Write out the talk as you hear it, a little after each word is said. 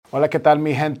Hola, ¿qué tal,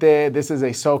 mi gente? This is a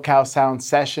SoCal sound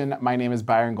session. My name is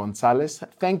Byron Gonzalez.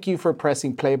 Thank you for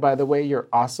pressing play, by the way. You're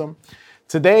awesome.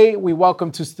 Today, we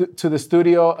welcome to the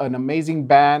studio an amazing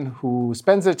band who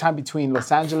spends their time between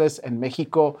Los Angeles and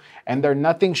Mexico, and they're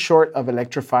nothing short of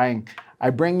electrifying.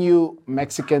 I bring you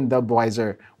Mexican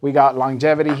Dubwiser. We got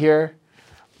Longevity here,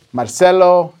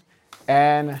 Marcelo,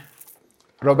 and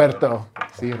Roberto.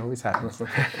 See, it always happens.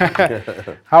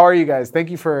 How are you guys? Thank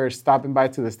you for stopping by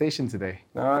to the station today.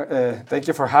 Thank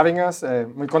you for having us.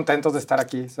 Muy contentos de estar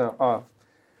aquí. So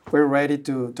we're ready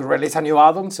to release a new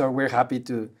album. So we're happy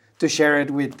to share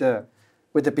it with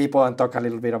the people and talk a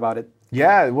little bit about it.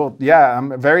 Yeah,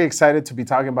 I'm very excited to be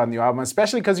talking about the new album,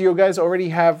 especially because you guys already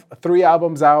have 3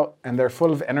 albums out and they're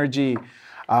full of energy.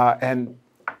 And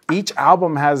each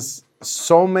album has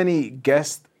so many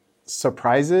guest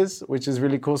surprises, which is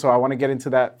really cool. So I want to get into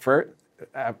that first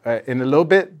in a little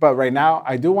bit. But right now,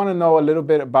 I do want to know a little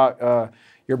bit about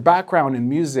your background in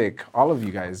music, all of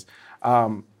you guys.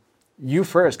 You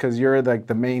first, because you're like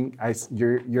the main.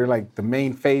 You're like the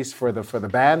main face for the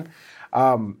band.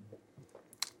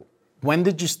 When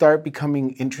did you start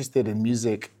becoming interested in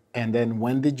music, and then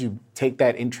when did you take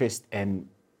that interest and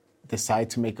decide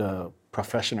to make a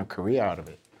professional career out of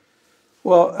it?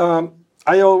 Well,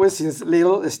 I always, since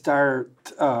little, start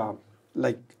como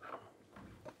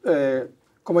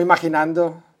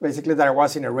imaginando, basically that I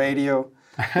was in a radio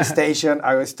station.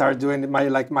 I would start doing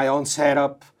my own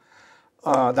setup.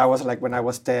 That was like when I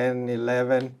was 10,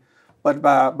 11. But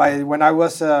by when I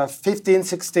was 15,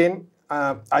 16,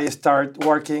 I started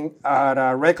working at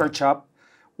a record shop,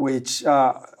 which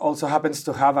also happens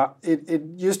to have it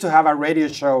used to have a radio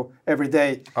show every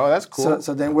day. Oh, that's cool.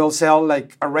 So then we'll sell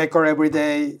like a record every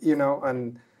day,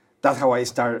 and that's how I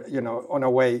started, on a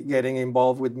way getting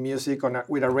involved with music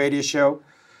with a radio show.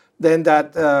 Then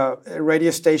that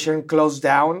radio station closed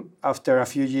down after a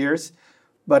few years.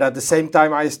 But at the same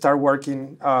time, I started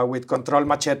working with Control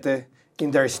Machete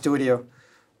in their studio.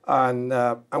 And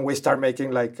we start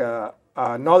making like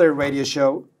another radio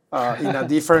show in a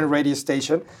different radio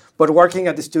station. But working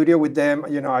at the studio with them,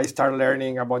 I started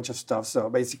learning a bunch of stuff. So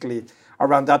basically,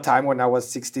 around that time when I was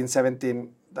 16,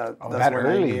 17, that's when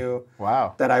early. I knew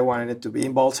Wow. that I wanted to be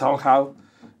involved somehow,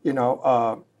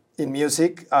 in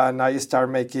music. And I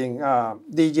started making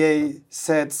DJ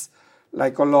sets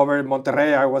like all over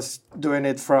Monterrey. I was doing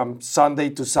it from Sunday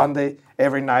to Sunday.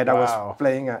 Every night I was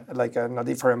playing in a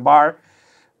different bar.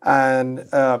 And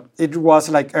it was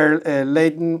like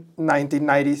late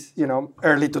 1990s,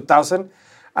 early 2000.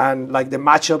 And like the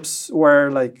matchups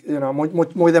were like,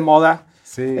 muy de moda.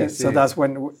 Sí. So that's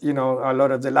when, a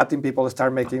lot of the Latin people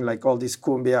start making like all this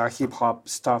cumbia, hip hop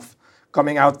stuff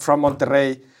coming out from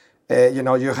Monterrey.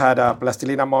 You had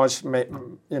Plastilina Mosh,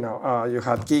 you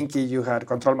had Kinky, you had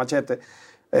Control Machete,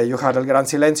 you had El Gran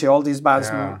Silencio, all these bands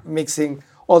mixing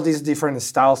all these different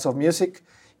styles of music.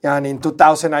 And in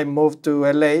 2000, I moved to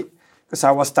LA because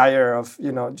I was tired of,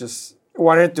 just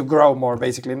wanted to grow more,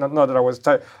 basically. Not that I was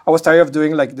tired. I was tired of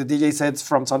doing like the DJ sets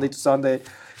from Sunday to Sunday.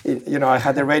 I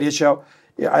had the radio show.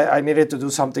 I needed to do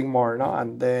something more, no?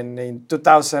 And then in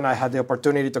 2000, I had the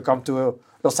opportunity to come to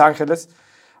Los Angeles.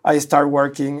 I started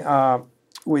working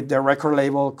with the record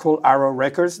label Cool Arrow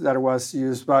Records that was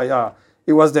used by,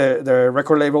 it was the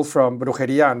record label from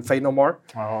Brujeria and Faith No More.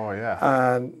 Oh, yeah.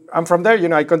 And I'm from there,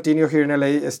 I continue here in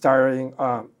LA starting,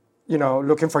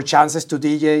 looking for chances to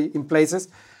DJ in places.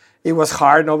 It was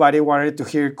hard. Nobody wanted to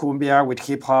hear cumbia with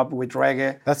hip hop, with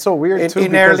reggae. That's so weird too.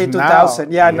 In early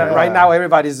 2000. Right now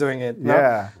everybody's doing it. No?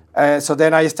 Yeah. So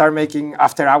then I started making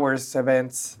after hours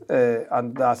events,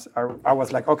 and I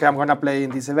was like, okay, I'm gonna play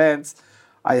in these events.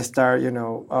 I start,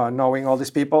 knowing all these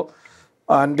people,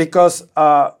 and because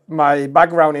my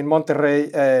background in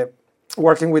Monterrey,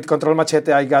 working with Control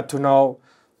Machete, I got to know,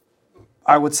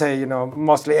 I would say,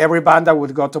 mostly every band that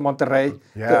would go to Monterrey,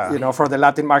 for the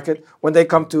Latin market. When they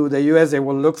come to the US, they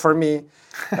will look for me,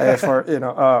 I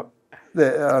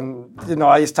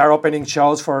start opening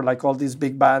shows for like all these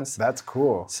big bands. That's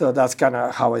cool. So that's kind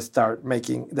of how I start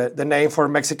making the name for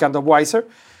Mexican Dubwiser.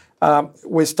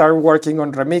 We started working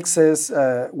on remixes.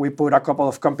 We put a couple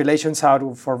of compilations out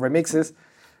for remixes.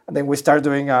 And then we started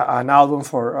doing an album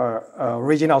for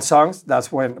original songs.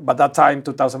 That's when, by that time,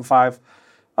 2005,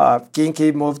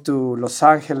 Kinky moved to Los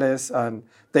Angeles and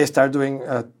they started doing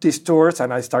these tours,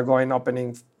 and I started going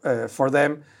opening for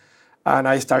them. And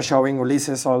I started showing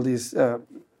Ulises all these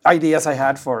ideas I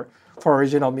had for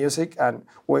original music, and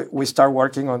we started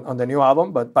working on the new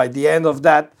album. But by the end of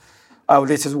that,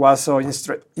 Ulises was so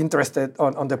interested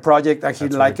on the project, and he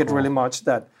liked it really much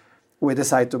that we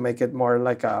decided to make it more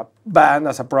like a band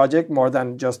as a project, more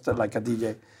than just like a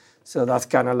DJ. So that's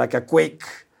kind of like a quick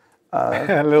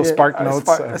Little spark notes.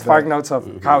 Spark notes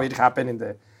of how it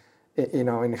happened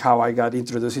in how I got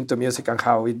introduced into music and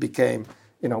how it became,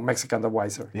 Mexican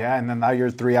Dubwiser. Yeah, and then now you're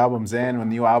 3 albums in, a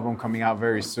new album coming out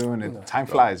very soon. Time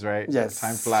flies, right? Yes.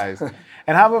 Time flies.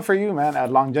 And how about for you, man,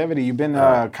 at Longevity? You've been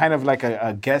kind of like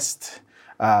a guest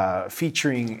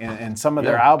featuring in some of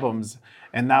their albums,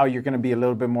 and now you're going to be a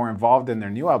little bit more involved in their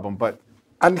new album.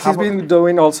 And he's been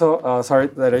doing also, sorry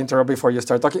that I interrupt before you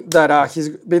start talking, that he's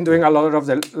been doing a lot of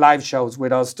the live shows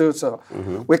with us too. So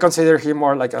we consider him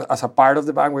more like as a part of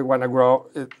the band. We want to grow,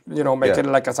 make it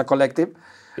like as a collective.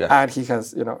 Yeah. And he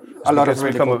has, a lot of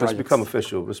really cool projects. It's become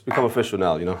official. It's become official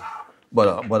now,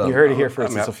 But you heard it here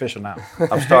first. It's official now.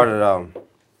 I started,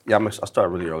 I started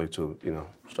really early too.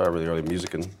 Started really early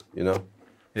musicking.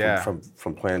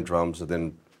 From playing drums and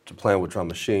then to playing with drum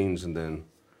machines and then,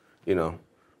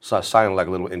 so I signed like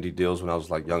little indie deals when I was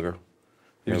like younger.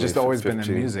 You've just always 15. Been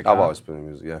in music. I've always been in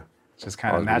music, yeah. Just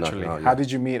kind of naturally. How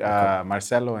did you meet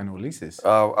Marcelo and Ulises?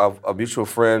 A mutual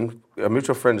friend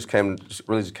just came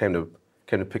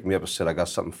to pick me up and said, "I got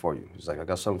something for you." He's like, "I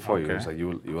got something for you." He's like,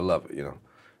 "You will love it," I'm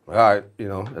like, all right,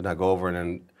 and I go over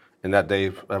and that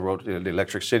day I wrote the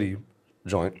Electric City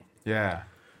joint. Yeah.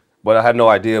 But I had no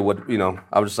idea what,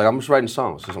 I was just like, I'm just writing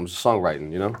songs. I'm just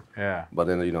songwriting, Yeah. But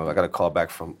then, I got a call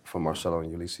back from Marcelo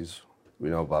and Ulysses,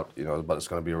 about it's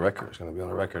going to be a record. It's going to be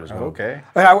on a record. Okay.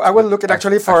 I will look at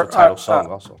actually for title song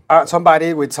also.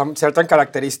 Somebody with some certain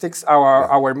characteristics.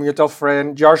 Our mutual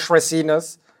friend, George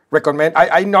Resinas, recommend.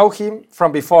 I know him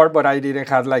from before, but I didn't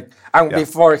have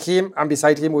before him and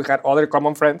beside him, we had other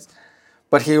common friends.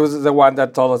 But he was the one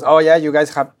that told us, oh yeah, you guys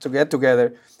have to get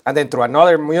together. And then through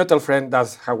another mutual friend,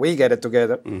 that's how we get it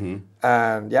together. Mm-hmm.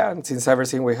 And since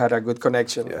everything, we had a good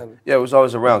connection. Yeah, it was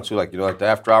always around too. Like the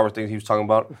after hour thing he was talking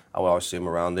about, I would always see him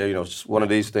around there. It's just one of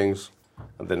these things.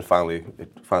 And then finally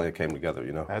it came together.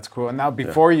 That's cool. And now,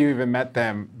 before you even met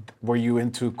them, were you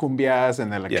into cumbias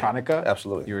and electronica? Yeah,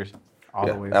 absolutely. You were all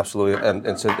the way. Absolutely, and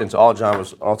into all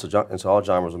genres, into all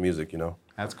genres of music.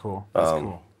 That's cool. That's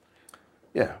cool.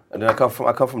 Yeah, and then I come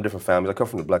from different families. I come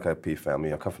from the Black Eyed Peas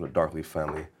family. I come from the Darkleaf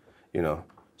family,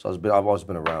 So I've always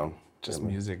been around. Just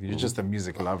music. You're just a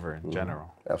music lover in general.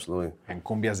 Absolutely. And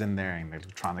cumbia's in there, and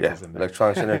electronica's in there.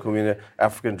 Electronics in there, cumbia in there,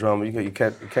 African drum. You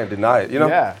can't deny it.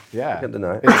 Yeah. You can't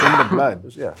deny it. It's in the blood.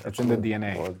 It's in the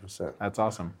DNA. 100%. That's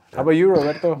awesome. Yeah. How about you,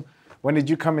 Roberto? When did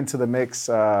you come into the mix,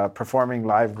 performing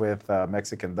live with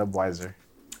Mexican Dubwiser?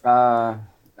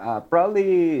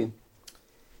 Probably.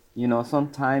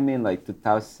 Sometime in like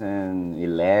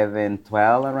 2011,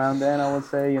 12, around then, I would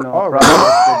say. Probably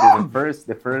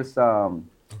the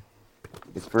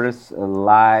first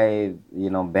live,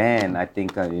 band. I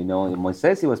think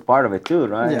Moises was part of it too,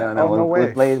 right? Yeah. No way.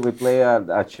 We played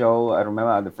a show. I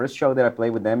remember the first show that I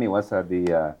played with them. It was at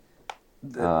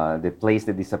the place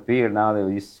that disappeared. Now they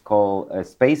used to call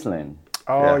Spaceland.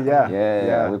 Oh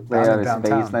yeah. We played at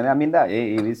Spaceland. I mean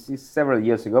it's several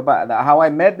years ago. But how I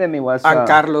met them, it was and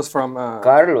Carlos from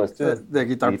Carlos too, the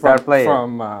guitar player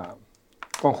from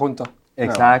Conjunto.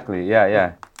 Exactly.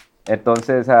 Yeah.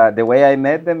 Entonces the way I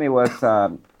met them, it was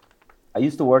I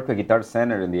used to work at Guitar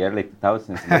Center in the early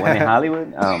 2000s, the one in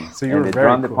Hollywood. So you were the very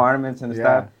drum cool. departments and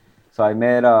stuff. So I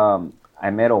met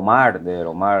Omar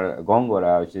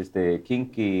Góngora, which is the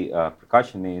kinky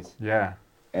percussionist. Yeah.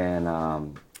 And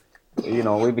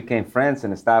we became friends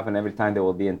and stuff, and every time they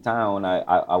will be in town,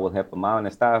 I would help them out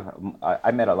and stuff.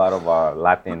 I met a lot of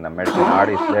Latin American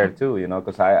artists there too,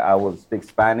 because I would speak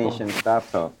Spanish and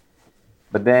stuff. So,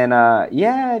 but then,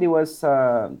 it was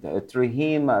through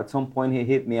him. At some point, he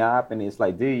hit me up, and he's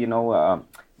like, "Dude,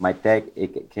 my tech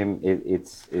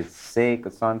it's sick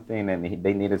or something, and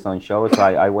they needed some shows." So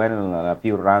I went on a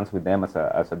few rounds with them as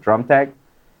a drum tech.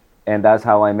 And that's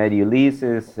how I met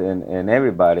Ulysses and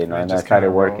everybody, and I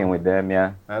started working with them,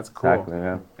 That's cool. Exactly,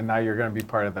 yeah. And now you're going to be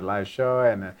part of the live show.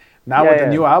 And now with the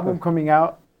new album coming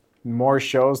out, more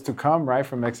shows to come, right,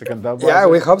 from Mexican Dubwiser? Yeah,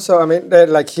 we hope so. I mean,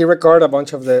 he recorded a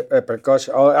bunch of the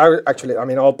percussion.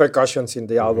 All percussions in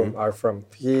the album are from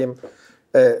him.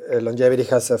 Longevity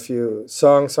has a few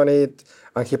songs on it,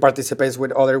 and he participates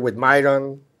with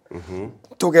Myron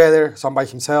together, some by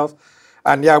himself.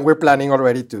 And we're planning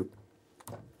already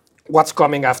what's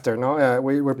coming after, no?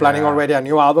 We're planning already a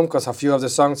new album because a few of the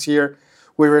songs here,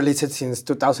 we released it since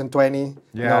 2020.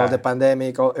 The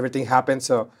pandemic, everything happened.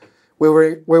 So we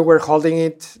were holding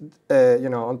it,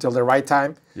 until the right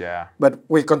time. Yeah. But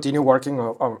we continue working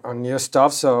on new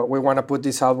stuff. So we want to put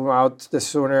this album out the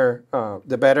sooner,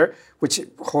 the better, which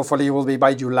hopefully will be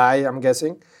by July, I'm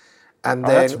guessing. And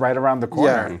then that's right around the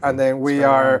corner. Yeah, and then we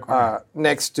are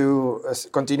next to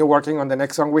continue working on the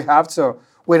next song we have. So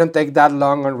we don't take that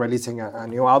long on releasing a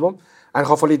new album. and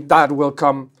hopefully that will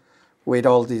come with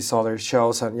all these other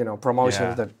shows and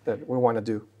promotions that we want to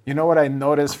do. You know what I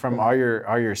noticed from all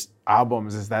your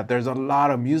albums is that there's a lot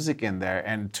of music in there,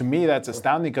 and to me that's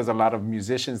astounding because a lot of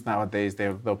musicians nowadays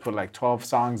they'll put like 12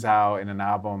 songs out in an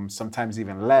album, sometimes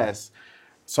even less.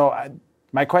 So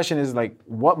my question is like,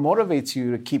 what motivates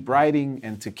you to keep writing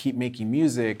and to keep making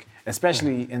music,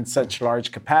 especially in such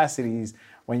large capacities?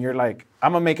 When you're like,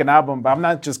 I'm gonna make an album, but I'm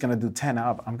not just gonna do 10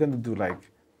 albums. I'm gonna do like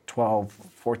 12,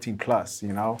 14 plus,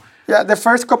 Yeah, the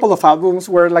first couple of albums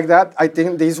were like that. I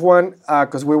think this one,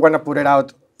 because we want to put it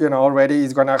out, already,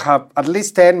 is going to have at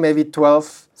least 10, maybe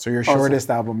 12. So your shortest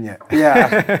album yet.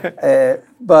 Yeah.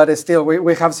 But still,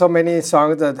 we have so many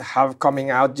songs that have coming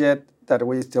out yet that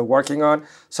we're still working on.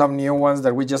 Some new ones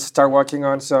that we just start working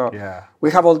on. So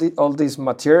we have all this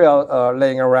material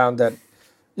laying around that,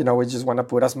 we just want to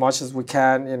put as much as we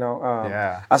can,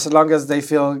 as long as they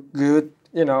feel good,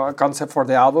 a concept for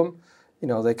the album,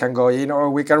 they can go in, or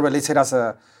we can release it as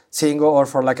a single or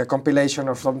for like a compilation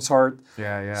of some sort.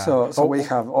 So we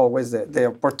have always the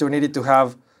opportunity to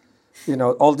have,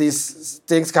 all these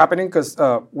things happening because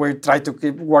we try to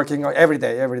keep working on every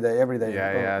day.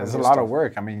 There's a lot of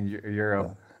work. I mean, you're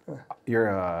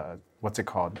a what's it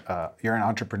called? You're an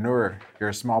entrepreneur. You're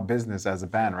a small business as a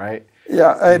band, right?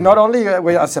 Yeah, not only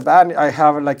as a band, I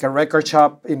have like a record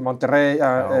shop in Monterrey.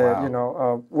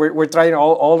 Wow. We're trying,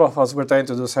 all of us, we're trying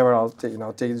to do several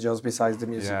things just besides the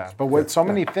music. Yeah, but with so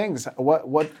many things, what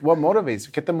motivates?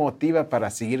 ¿Qué te motiva para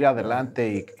seguir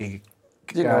adelante y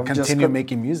continue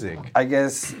making music? I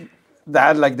guess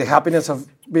that, like the happiness of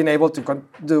being able to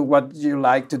do what you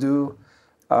like to do.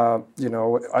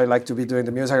 I like to be doing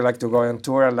the music. I like to go on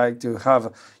tour. I like to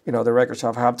have, the record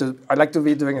shop. I like to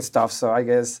be doing stuff. So I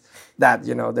guess that,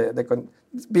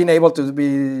 being able to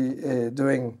be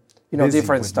doing,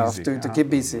 different stuff to keep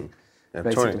busy. Yeah,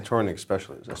 touring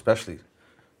especially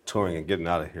touring and getting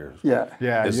out of here. Yeah.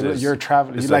 You're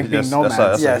traveling. You like being nomads.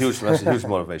 That's a huge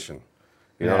motivation.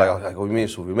 Like what we mean.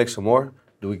 So if we make some more,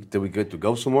 did we get to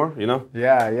go some more?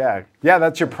 Yeah.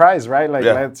 That's your prize, right? Like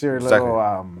that's your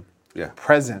little.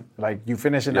 Present, like you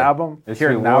finish an album, it's here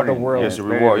rewarding. now the world. Yes,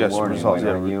 reward. Yes, results.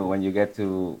 When you get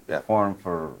to perform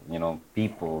for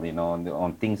people,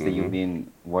 on things that you've been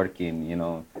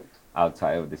working,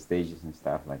 outside of the stages and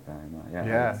stuff like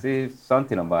that. It's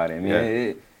something about it. I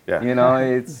mean,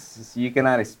 it's you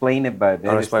cannot explain it, but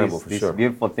there's this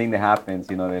beautiful thing that happens,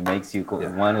 that makes you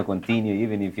want to continue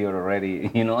even if you're already,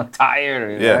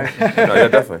 tired.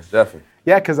 Definitely.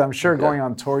 Yeah, because I'm sure going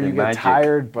on tour you get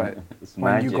tired, but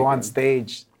when you go on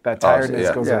stage, that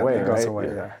tiredness goes away, right? It goes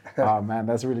away. Oh man,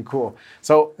 that's really cool.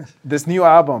 So this new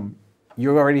album,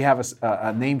 you already have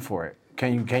a name for it.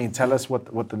 Can you tell us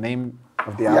what the name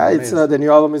of the album is? The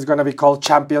new album is going to be called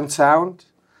Champion Sound.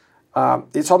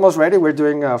 It's almost ready. We're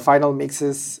doing final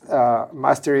mixes,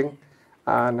 mastering,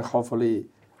 and hopefully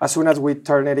as soon as we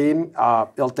turn it in,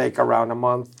 it'll take around a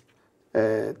month.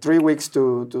 3 weeks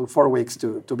to 4 weeks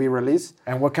to be released.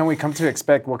 And what can we come to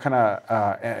expect? What kind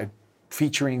of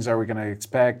featurings are we going to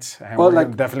expect? And we're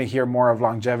going to definitely hear more of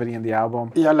longevity in the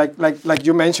album. Yeah, like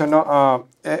you mentioned,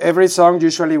 every song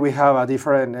usually we have a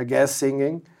different guest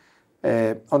singing.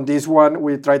 On this one,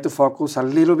 we try to focus a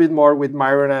little bit more with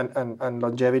Myron and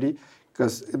longevity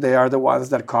because they are the ones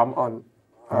that come on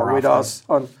with us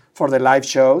for the live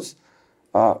shows.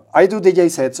 I do DJ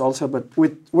sets also, but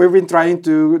we've been trying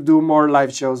to do more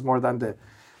live shows more than the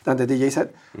DJ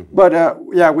set. Mm-hmm. But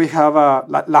we have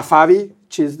La Fabi.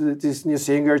 She's this new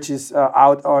singer. She's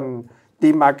out on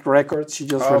D-Mac Records. She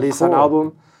just released an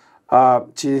album.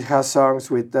 She has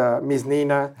songs with Miss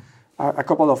Nina, a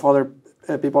couple of other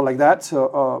people like that.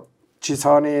 So she's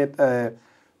on it.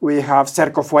 We have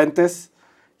Cerco Fuentes.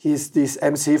 He's this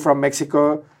MC from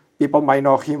Mexico. People might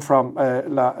know him from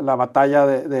la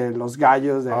batalla de los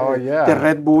gallos, de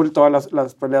Red Bull, todas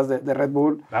las peleas de Red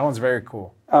Bull. That one's very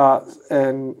cool.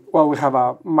 And we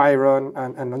have Myron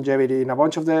and Longevity in a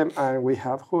bunch of them. And we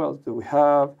have, who else do we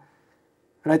have?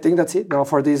 And I think that's it. No,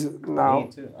 for this now. Me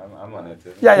too. I'm on it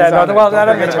too.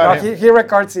 He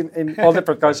records in all the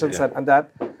percussions and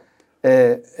that.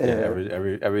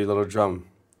 Every little drum.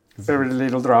 Very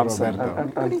little drums and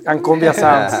cumbia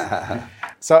sounds.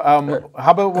 So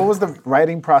how about, what was the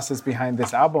writing process behind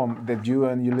this album? Did you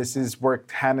and Ulysses work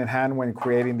hand in hand when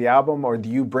creating the album, or do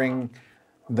you bring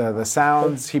the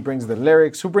sounds, he brings the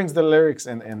lyrics? Who brings the lyrics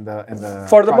in the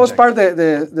For the most part,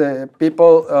 the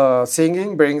people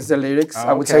singing brings the lyrics,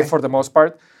 I would say, for the most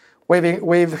part.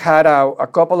 We've had a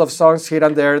couple of songs here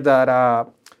and there that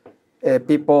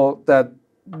people that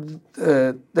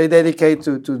they dedicate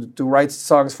to write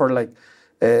songs for, like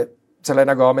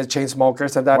Selena Gomez,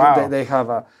 Chainsmokers, and that. Wow. They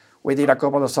have we did a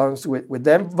couple of songs with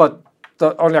them, but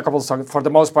only a couple of songs. For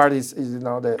the most part, is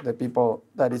the people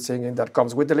that is singing that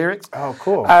comes with the lyrics. Oh,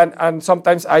 cool. And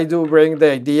sometimes I do bring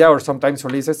the idea, or sometimes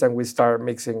releases, and we start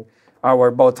mixing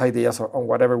our both ideas on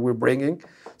whatever we're bringing.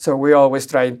 So we're always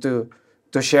trying to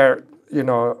share,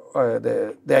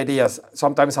 the ideas.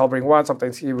 Sometimes I'll bring one,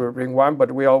 sometimes he will bring one,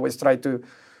 but we always try to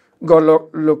go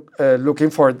looking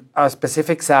for a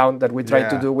specific sound that we try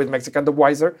to do with Mexican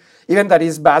Dubwiser. Even that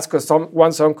is bad, because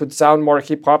one song could sound more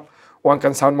hip hop, one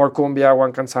can sound more cumbia,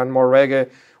 one can sound more reggae,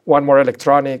 one more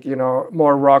electronic,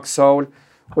 more rock, soul.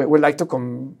 We like to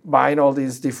combine all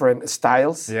these different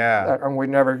styles. Yeah. And we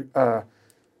never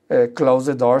close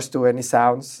the doors to any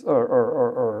sounds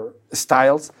or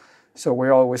styles. So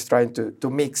we're always trying to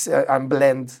mix and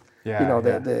blend,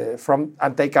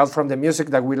 and take out from the music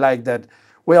that we like. That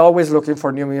we're always looking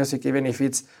for new music, even if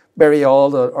it's very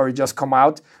old or just come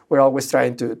out. We're always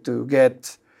trying to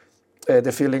get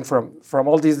the feeling from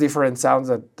all these different sounds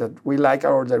that we like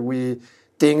or that we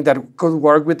think that could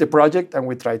work with the project, and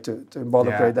we try to involve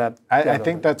that. I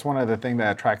think that's one of the things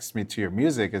that attracts me to your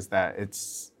music, is that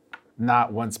it's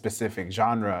not one specific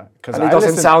genre. And it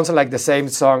doesn't sound like the same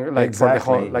song, exactly. For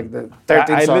the whole, like the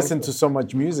 13 I songs. listen to so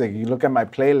much music. You look at my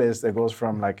playlist, it goes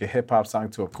from like a hip hop song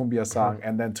to a cumbia song,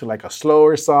 and then to like a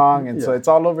slower song, and so it's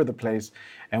all over the place.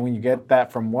 And when you get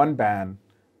that from one band,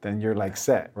 then you're like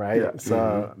set, right? Yeah.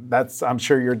 So I'm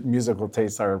sure your musical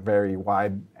tastes are very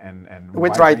wide and we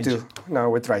try to.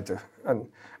 No, we try to.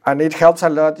 And it helps a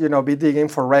lot, be digging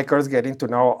for records, getting to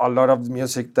know a lot of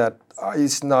music that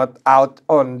is not out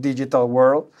on digital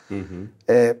world.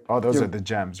 Those are the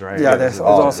gems, right? Yeah,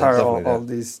 those are all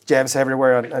these gems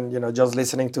everywhere, and just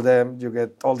listening to them, you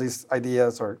get all these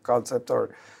ideas or concepts, or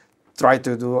try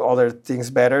to do other things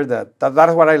better.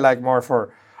 That's what I like more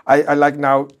for. I like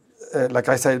now, like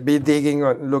I said, be digging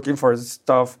and looking for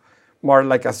stuff more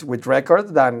like as with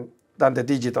records than the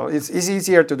digital. It's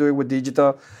easier to do it with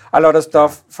digital. A lot of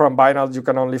stuff from vinyl, you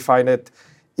can only find it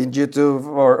in YouTube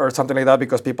or something like that,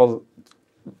 because people,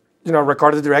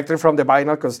 record it directly from the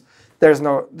vinyl, because there's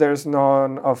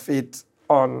none of it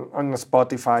on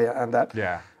Spotify and that.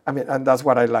 Yeah. I mean, and that's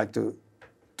what I like to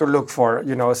look for,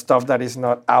 stuff that is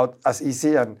not out as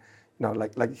easy, and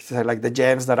like the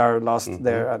gems that are lost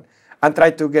there, and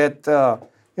try to get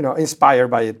inspired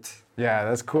by it. Yeah,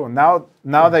 that's cool. Now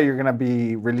that you're gonna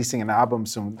be releasing an album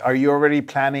soon, are you already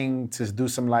planning to do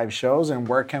some live shows? And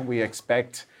where can we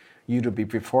expect you to be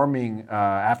performing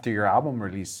after your album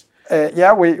release?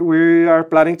 We are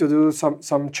planning to do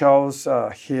some shows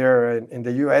here in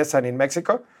the U.S. and in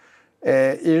Mexico.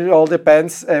 It all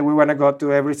depends. We want to go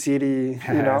to every city,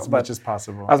 as much as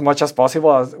possible. As much as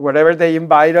possible. Wherever they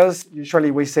invite us,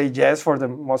 usually we say yes for the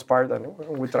most part, and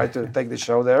we try to take the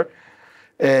show there.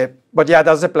 But yeah,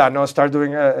 that's the plan. I'll start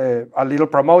doing a little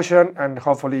promotion, and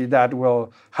hopefully that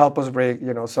will help us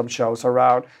bring some shows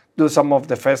around, do some of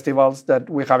the festivals that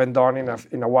we haven't done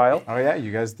in a while. Oh yeah,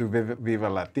 you guys do Viva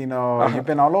Latino. You've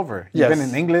been all over. You've been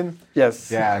in England.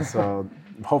 Yes. Yeah. So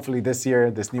hopefully this year,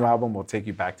 this new album will take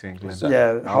you back to England.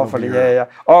 Yeah, hopefully. Yeah.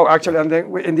 Oh, actually, and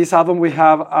then in this album we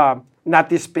have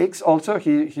Natty Speaks also.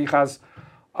 He has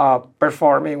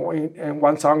performing in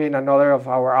one song in another of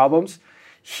our albums.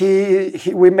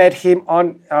 We met him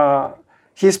on.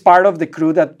 He's part of the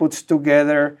crew that puts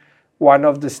together one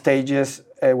of the stages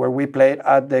where we played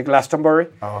at the Glastonbury.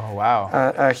 Oh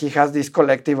wow! He has this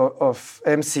collective of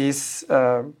MCs,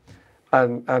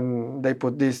 and they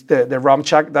put the Rum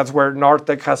Shack. That's where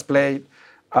Nortec has played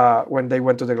when they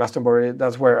went to the Glastonbury.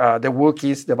 That's where the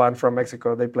Wookiees, the band from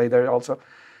Mexico, they played there also.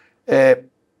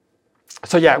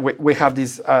 So yeah, we have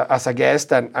this as a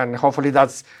guest, and hopefully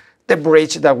that's the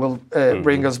bridge that will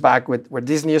bring us back with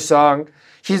this new song.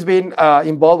 He's been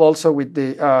involved also with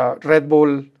the Red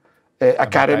Bull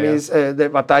academies, the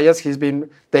Batallas.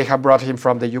 They have brought him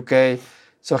from the UK,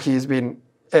 so he's been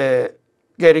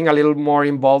getting a little more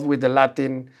involved with the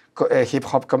Latin hip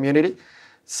hop community.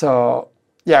 So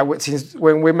yeah, since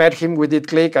when we met him, we did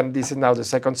click, and this is now the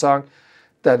second song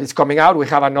that is coming out. We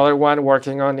have another one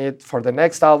working on it for the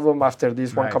next album after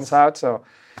this one comes out.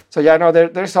 So yeah, no,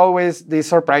 there's always these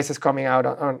surprises coming out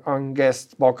on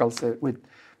guest vocals with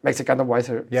Mexican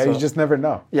Dubwiser. Yeah, so you just never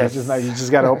know. Yes. You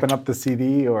just got to open up the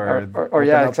CD or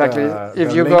yeah, exactly.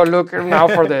 If you go look now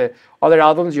for the other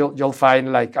albums, you'll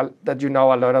find like that a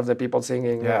lot of the people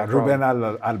singing. Yeah, Ruben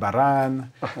Albarrán,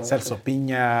 Celso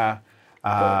Piña,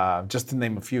 just to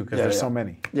name a few, because there's so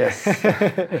many. Yes.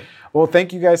 Well,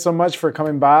 thank you guys so much for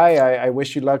coming by. I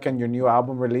wish you luck on your new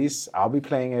album release. I'll be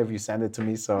playing it if you send it to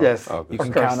me, so yes, you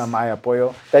can count on my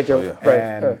apoyo. Thank you.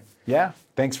 And yeah,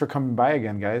 Thanks for coming by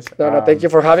again, guys. No, thank you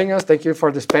for having us. Thank you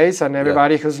for the space, and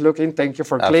everybody who's looking. Thank you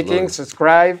for clicking,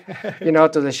 subscribe,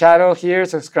 to the channel here.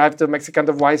 Subscribe to Mexican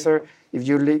Dubwiser if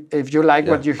you like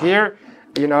what you hear.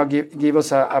 Give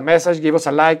us a message, give us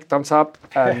a like, thumbs up,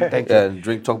 and thank you. Yeah, and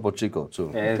drink Topo Chico too.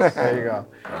 Yes. There you go.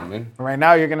 Right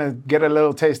now, you're gonna get a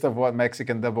little taste of what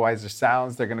Mexican Dubwiser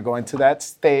sounds. They're gonna go into that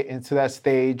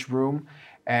stage room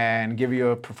and give you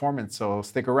a performance. So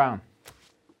stick around.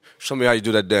 Show me how you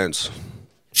do that dance.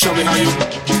 Show me how you,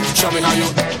 show me how you,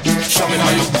 show me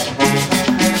how you,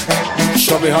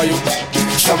 show me how you,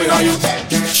 show me how you,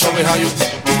 show me how you,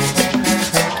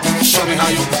 show me how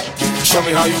you, show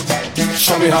me how you,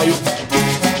 show me how you,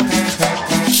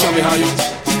 show me how you,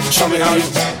 show me how you,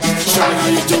 show me how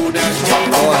you do that.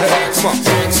 Go ahead, come on.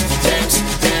 Dance, dance,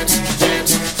 dance,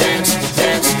 dance, dance,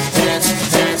 dance,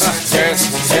 dance, dance,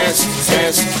 dance,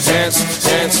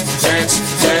 dance,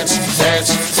 dance,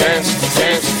 dance, dance, dance,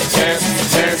 dance, dance, dance,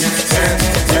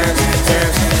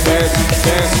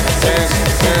 dance,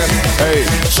 dance, Hey,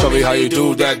 show me how you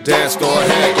do that dance. Go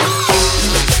ahead.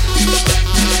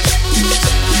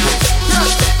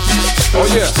 Oh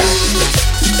yeah.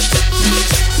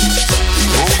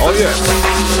 Oh yeah.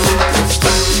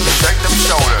 shake them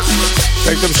shoulders.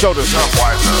 Shake them shoulders.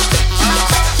 Dubwiser.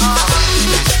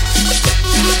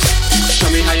 Show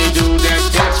me how you do that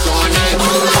dance. Go ahead.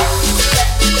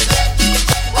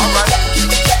 All right.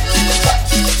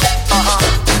 All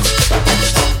right.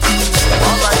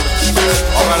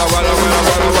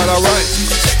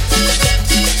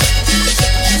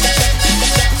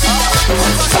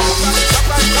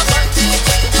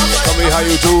 Tell me how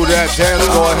you do that dance,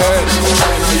 go ahead.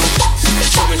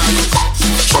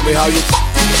 Show me how you.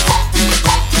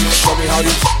 Show me how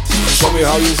you. Show me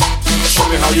how you. Show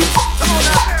me how you.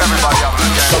 Everybody out in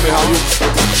the dance. Show me how you.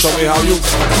 Show me how you.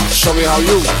 Show me how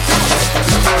you.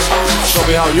 Show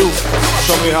me how you.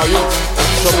 Show me how you.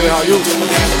 Show me how you.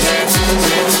 Dance.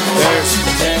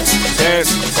 Dance.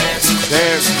 Dance.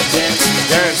 Dance. Dance.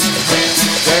 Dance.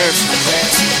 Dance.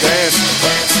 Dance.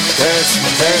 Dance,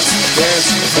 dance, dance,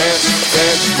 dance,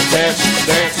 dance,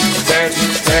 dance, dance,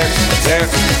 dance,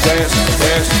 dance, dance,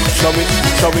 dance. Show me,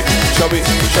 show me, show me,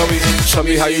 show me, show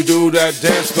me how you do that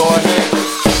dance. Go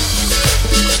ahead.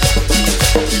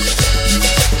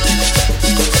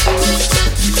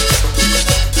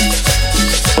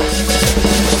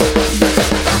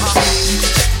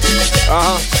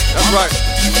 That's right.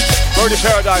 Birdie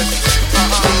Paradise.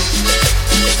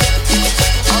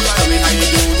 Show me how you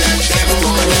do that dance. Go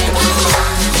ahead.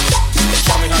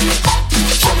 Show me how you.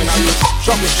 Show me how you.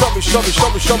 Show me, show me, show me, show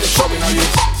me, show me, show me how you.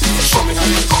 Show me how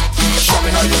you. Show me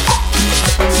how you.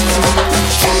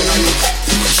 Show me how you.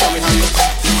 Show me how you.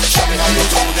 Show me how you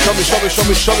do that. Show me, show me, show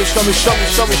me, show me, show me, show me,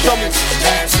 show me, show me.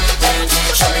 Dance, dance.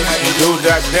 Show me how you Do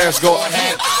that dance. Go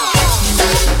ahead.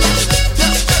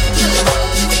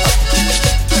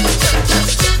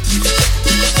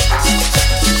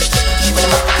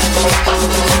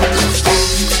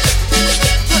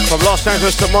 From Los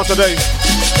Angeles to Monterey,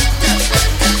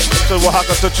 to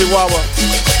Oaxaca to Chihuahua,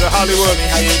 to Hollywood,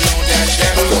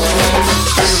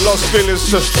 to Los Feliz,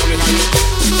 to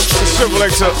Silver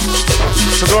Lake, to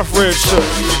North Ridge, to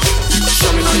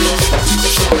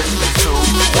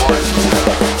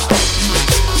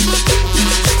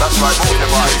That's right, move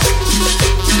your body.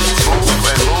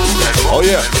 Move and move and move. oh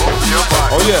yeah, Move your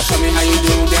body. oh yeah. Show me how you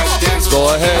do that dance.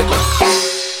 Go ahead.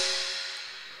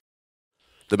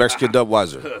 The Mexican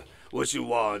Dubwiser. What you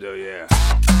want to do, yeah.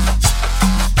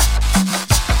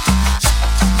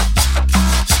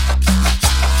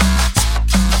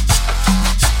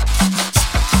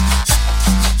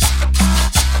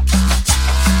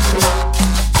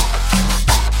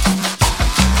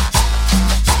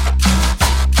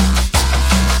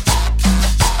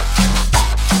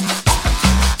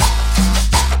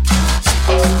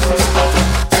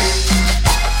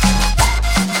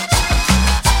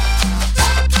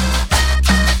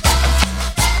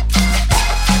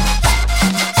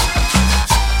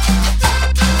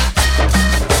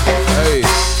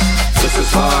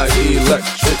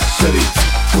 Electric City,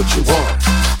 what you want?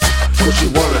 What you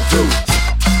wanna do?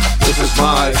 This is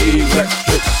my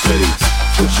electric city.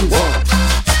 What you want?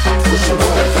 What you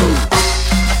wanna do?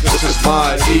 This is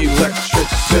my electric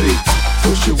city.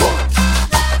 What you want?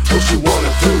 What you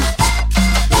wanna do?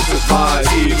 This is my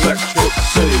electric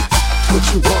city. What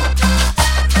you want?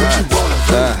 What you wanna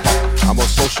do? I'm a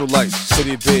socialite,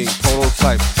 city being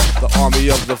prototype. The army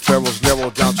of the pharaohs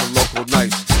narrowed down to local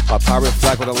knights. My pirate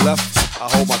flag with the left, I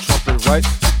hold my trumpet right.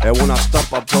 And when I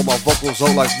stump, I blow my vocals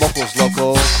out like vocals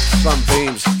local.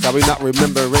 Sunbeams that we not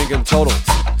remembering in total.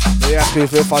 They ask me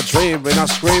if I dream and I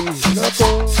scream,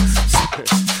 knuckles.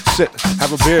 sit,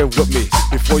 have a beer with me.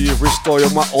 Before you restore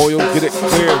my oil, get it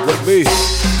clear with me.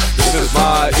 This is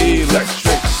my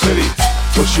electric city.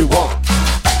 What you want?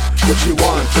 What you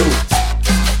want to do?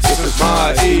 This is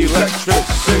my electric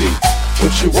city.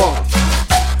 What you want?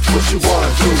 What you want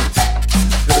to do?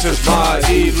 This is my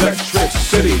electric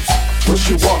city. What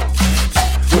you want?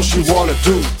 What you wanna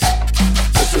do?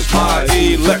 This is my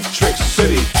electric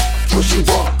city. What you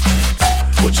want?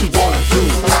 What you wanna do?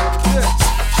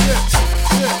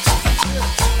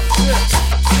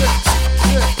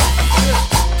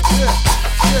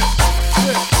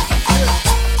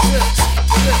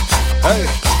 Hey,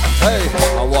 hey,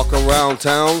 I walk around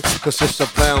town,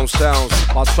 consistent pound sounds.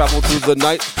 I'll travel through the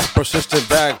night, persistent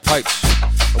bagpipes.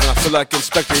 And when I feel like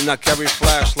inspecting, I carry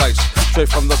flashlights. Straight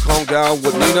from the calm down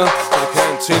with Nina to the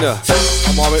cantina.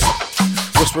 I'm on it,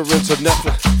 whispering to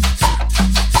Netflix.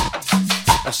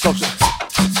 That's something.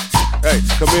 Hey,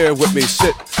 come here with me,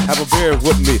 sit, have a beer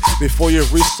with me. Before you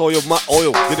resoil my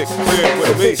oil, get it clear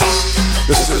with me.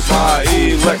 This is my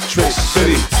electric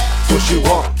city. What you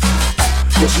want?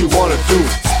 What you wanna do?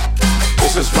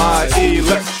 This is my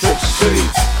electric city.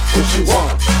 What you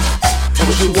want?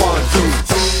 What you wanna do?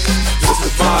 This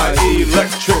is my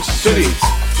electric city.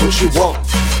 What you want?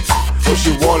 What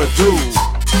you wanna do?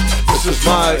 This is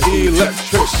my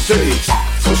electric city.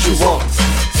 What you want?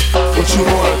 What you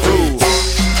wanna do?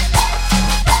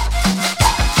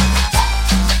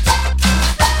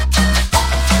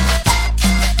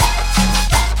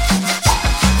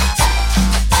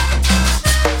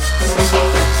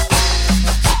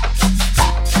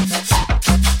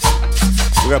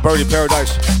 We got Birdie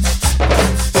Paradise,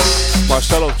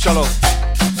 Marcelo Cello,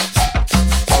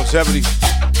 Longevity,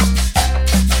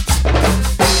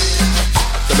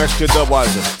 the Mexican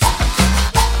Dubwiser.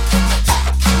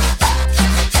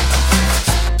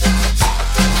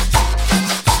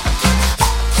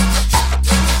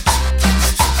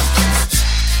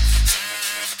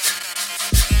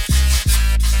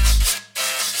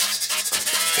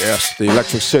 Yes, the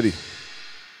Electric City.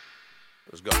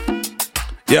 Let's go.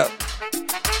 Yeah.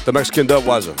 The Mexican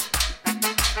Dubwiser.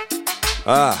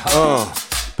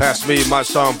 Pass me my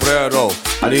sombrero.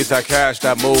 I need that cash,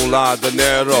 that moolah,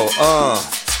 dinero.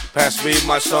 Pass me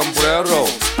my sombrero.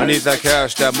 I need that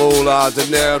cash, that moolah,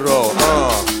 dinero.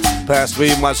 Pass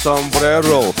me my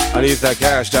sombrero. I need that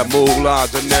cash, that moolah,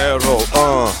 dinero.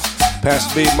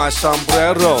 Pass me my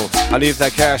sombrero. I need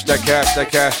that cash, that cash, that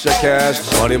cash, that cash.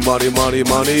 Money, money, money,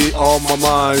 money on my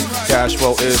mind. Cash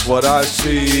flow is what I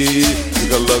see. You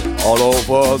can look all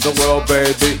over the world,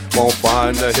 baby. Won't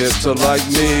find a hitter like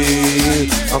me.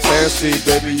 I'm fancy,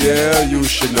 baby, yeah, you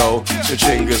should know.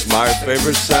 Cha-ching is my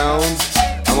favorite sound.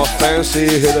 I'm a fancy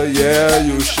hitter, yeah,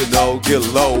 you should know. Get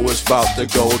low, it's about to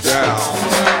go down.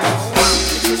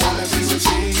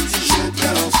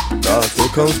 Nothing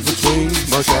comes between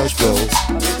my cash flow.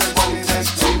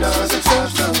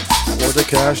 I want the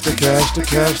cash, the cash, the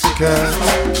cash, the cash.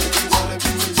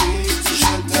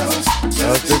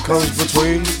 Nothing comes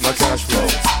between my cash flow.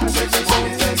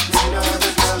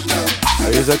 I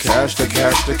need the cash, the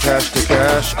cash, the cash, the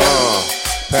cash.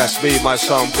 Pass me my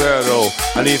sombrero.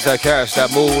 I need that cash,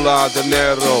 that moolah,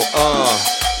 dinero.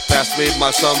 Pass me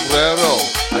my sombrero.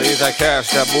 I need that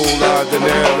cash, that moolah,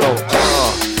 dinero.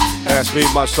 Pass me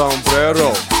my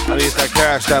sombrero. I need that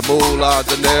cash, that moolah,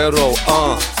 dinero.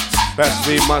 Pass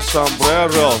me my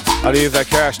sombrero. I need that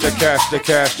cash, the cash, the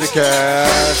cash, the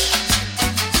cash.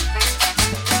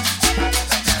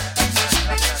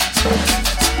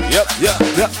 Yep, yep,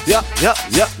 yep, yep, yep,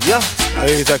 yep, yep. I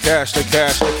need that cash, the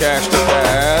cash, the cash, the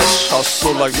cash.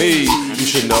 Hustle like me, you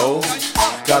should know.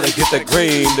 Gotta get that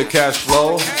green, the cash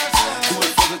flow.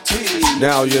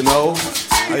 Now you know.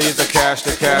 I need the cash,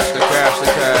 the cash, the cash, the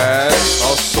cash.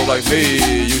 Hustle like me,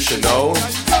 you should know.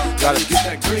 Gotta get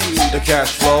that green, the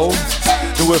cash flow.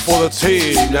 Do it for the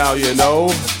team, now you know.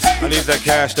 I need that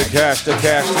cash, the cash, the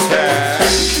cash, the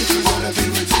cash. If you wanna be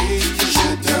with me, you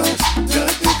should know.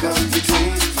 Gotta pick up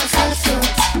between my cash flow.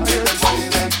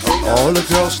 All the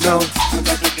girls know. I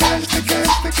got the cash, the cash,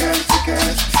 the cash, the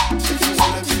cash. If you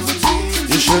wanna be with me,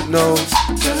 you should know.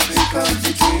 Gotta pick up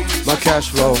between my cash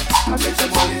flow. I make the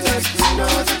money that you know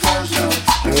the girls know.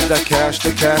 I need that cash,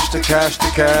 the cash, the cash, the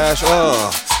cash.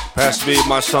 Pass me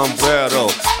my sombrero.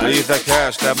 I need that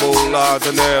cash, that moolah,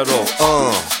 dinero.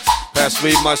 Pass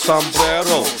me my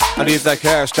sombrero. I need that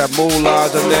cash, that moolah,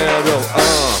 dinero.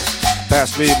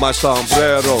 Pass me my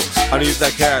sombrero. I need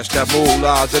that cash, that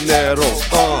moolah, dinero.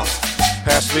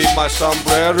 Pass me my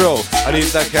sombrero. I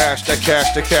need that cash, the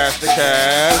cash, the cash, the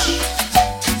cash.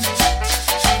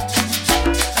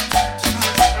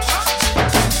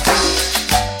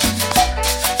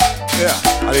 Yeah,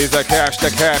 I need need the cash,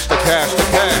 the cash, the cash, the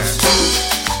cash.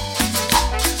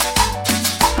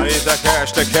 I need the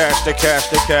cash, the cash, the cash,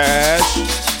 the cash.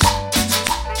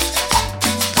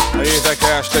 I need the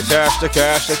cash, the cash, the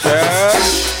cash, the cash.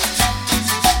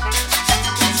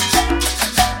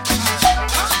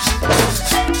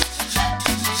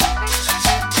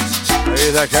 I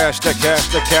need the cash, the cash,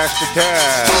 the cash, the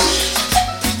cash.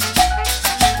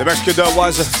 The Mexican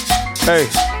Dubwiser. Hey,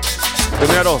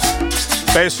 dinero,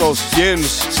 pesos,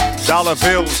 yens, dollar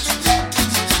bills,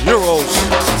 euros,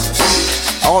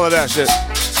 all of that shit.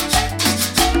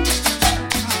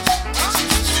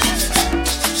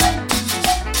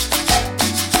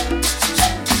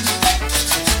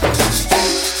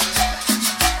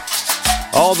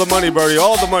 All the money, Birdie,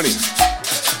 all the money.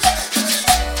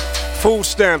 Food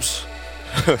stamps.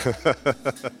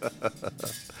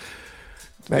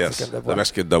 Yes, the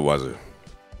Mexican Dubwiser.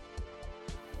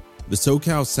 The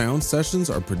SoCal Sound sessions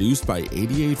are produced by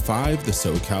 88.5 The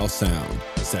SoCal Sound.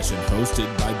 The session hosted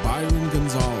by Byron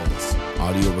Gonzalez.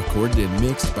 Audio recorded and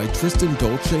mixed by Tristan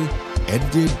Dolce.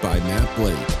 Edited by Matt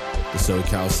Blake. The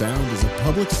SoCal Sound is a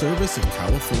public service of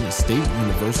California State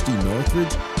University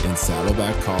Northridge and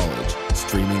Saddleback College.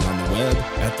 Streaming on the web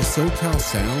at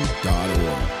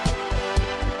thesocalsound.org.